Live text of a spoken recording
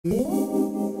Hey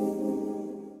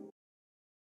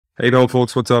there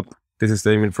folks, what's up? This is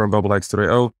Damien from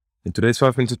BubbleHacks.io. In today's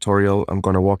 5-minute tutorial, I'm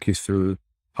going to walk you through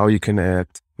how you can add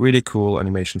really cool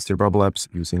animations to your Bubble apps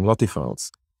using Lottie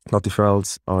files. Lottie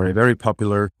files are a very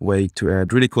popular way to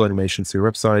add really cool animations to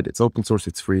your website. It's open source,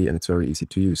 it's free, and it's very easy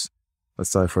to use. Let's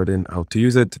dive right in how to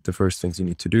use it. The first things you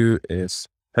need to do is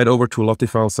head over to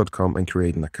lottiefiles.com and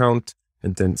create an account,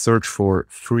 and then search for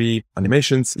free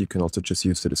animations. You can also just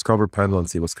use the Discover panel and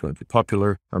see what's currently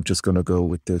popular. I'm just going to go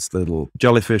with this little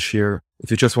jellyfish here. If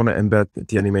you just want to embed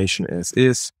the animation as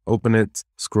is, open it,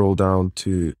 scroll down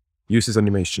to use this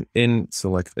animation in,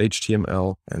 select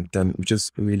HTML, and then we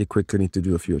just really quickly need to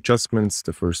do a few adjustments.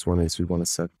 The first one is we want to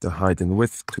set the height and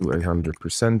width to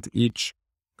 100% each,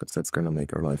 because that's going to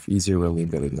make our life easier when we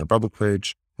embed it in our Bubble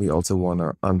page. We also want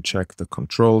to uncheck the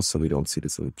controls so we don't see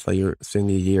this little player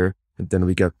thingy here. And then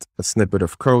we get a snippet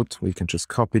of code. We can just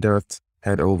copy that,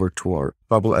 head over to our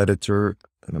Bubble editor,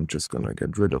 and I'm just going to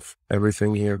get rid of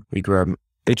everything here. We grab an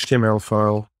HTML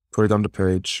file, put it on the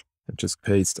page, and just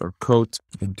paste our code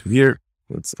into here.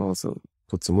 Let's also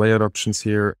put some layout options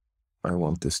here. I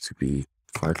want this to be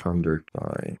 500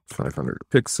 by 500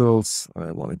 pixels.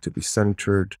 I want it to be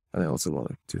centered. And I also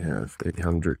want it to have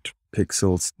 800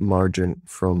 pixels margin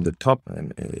from the top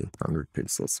and 100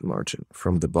 pixels margin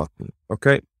from the bottom.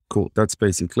 Okay. Cool, that's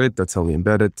basically it. That's how we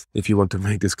embed it. If you want to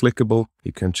make this clickable,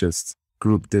 you can just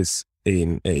group this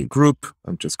in a group.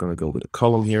 I'm just going to go with a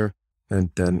column here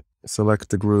and then select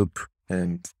the group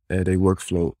and add a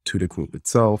workflow to the group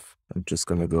itself. I'm just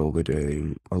going to go with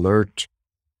a alert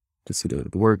to see that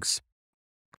it works.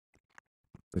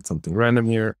 It's something random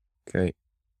here. Okay,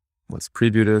 let's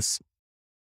preview this.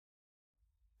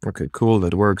 Okay, cool,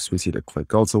 that works. We see the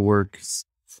click also works.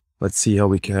 Let's see how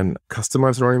we can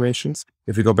customize our animations.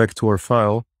 If we go back to our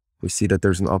file, we see that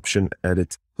there's an option,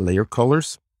 edit layer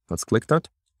colors. Let's click that.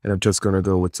 And I'm just going to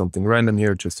go with something random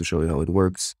here just to show you how it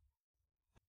works.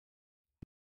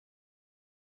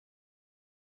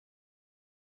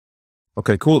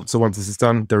 Okay, cool. So once this is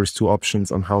done, there's two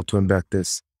options on how to embed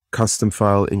this custom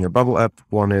file in your Bubble app.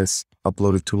 One is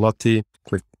upload it to Lottie.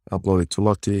 Click upload it to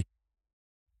Lottie.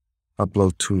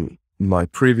 Upload to my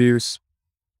previews.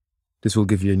 This will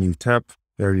give you a new tab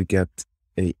where you get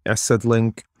a asset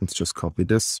link. Let's just copy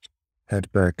this,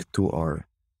 head back to our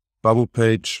Bubble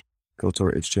page, go to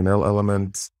our HTML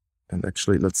element, and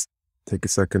actually let's take a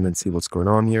second and see what's going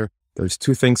on here. There's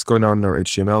two things going on in our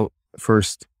HTML.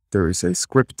 First, there is a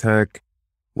script tag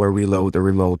where we load a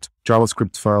remote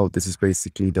JavaScript file. This is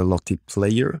basically the Lottie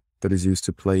player that is used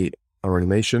to play our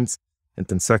animations. And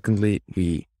then secondly,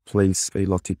 we place a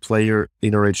Lottie player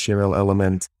in our HTML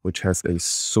element, which has a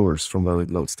source from where it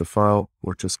loads the file.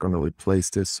 We're just going to replace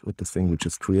this with the thing we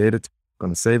just created.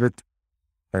 Going to save it.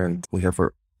 And we have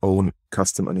our own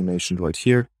custom animation right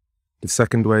here. The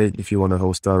second way, if you want to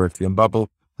host directly on Bubble,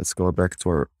 let's go back to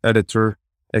our editor,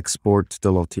 export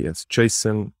the Lottie as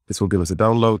JSON. This will give us a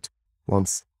download.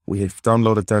 Once we have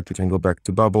downloaded that, we can go back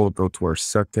to Bubble, go to our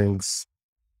settings,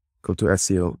 go to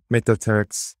SEO meta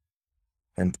tags,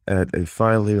 and add a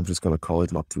file here. I'm just going to call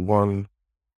it Lottie1.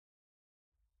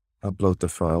 Upload the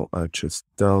file I just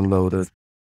downloaded.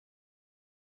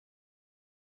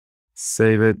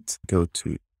 Save it. Go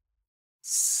to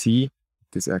C.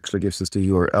 This actually gives us the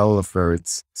URL of where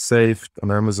it's saved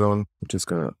on Amazon. I'm just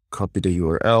going to copy the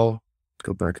URL,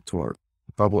 go back to our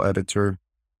Bubble editor,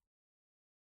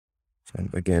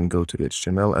 and again, go to the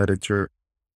HTML editor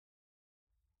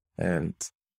and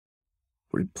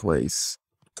replace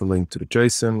the link to the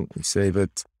JSON. We save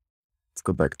it. Let's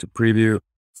go back to preview.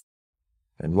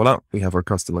 And voila, we have our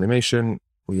custom animation.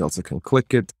 We also can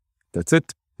click it. That's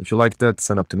it. If you like that,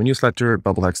 sign up to my newsletter,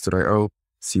 BubbleHacks.io.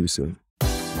 See you soon.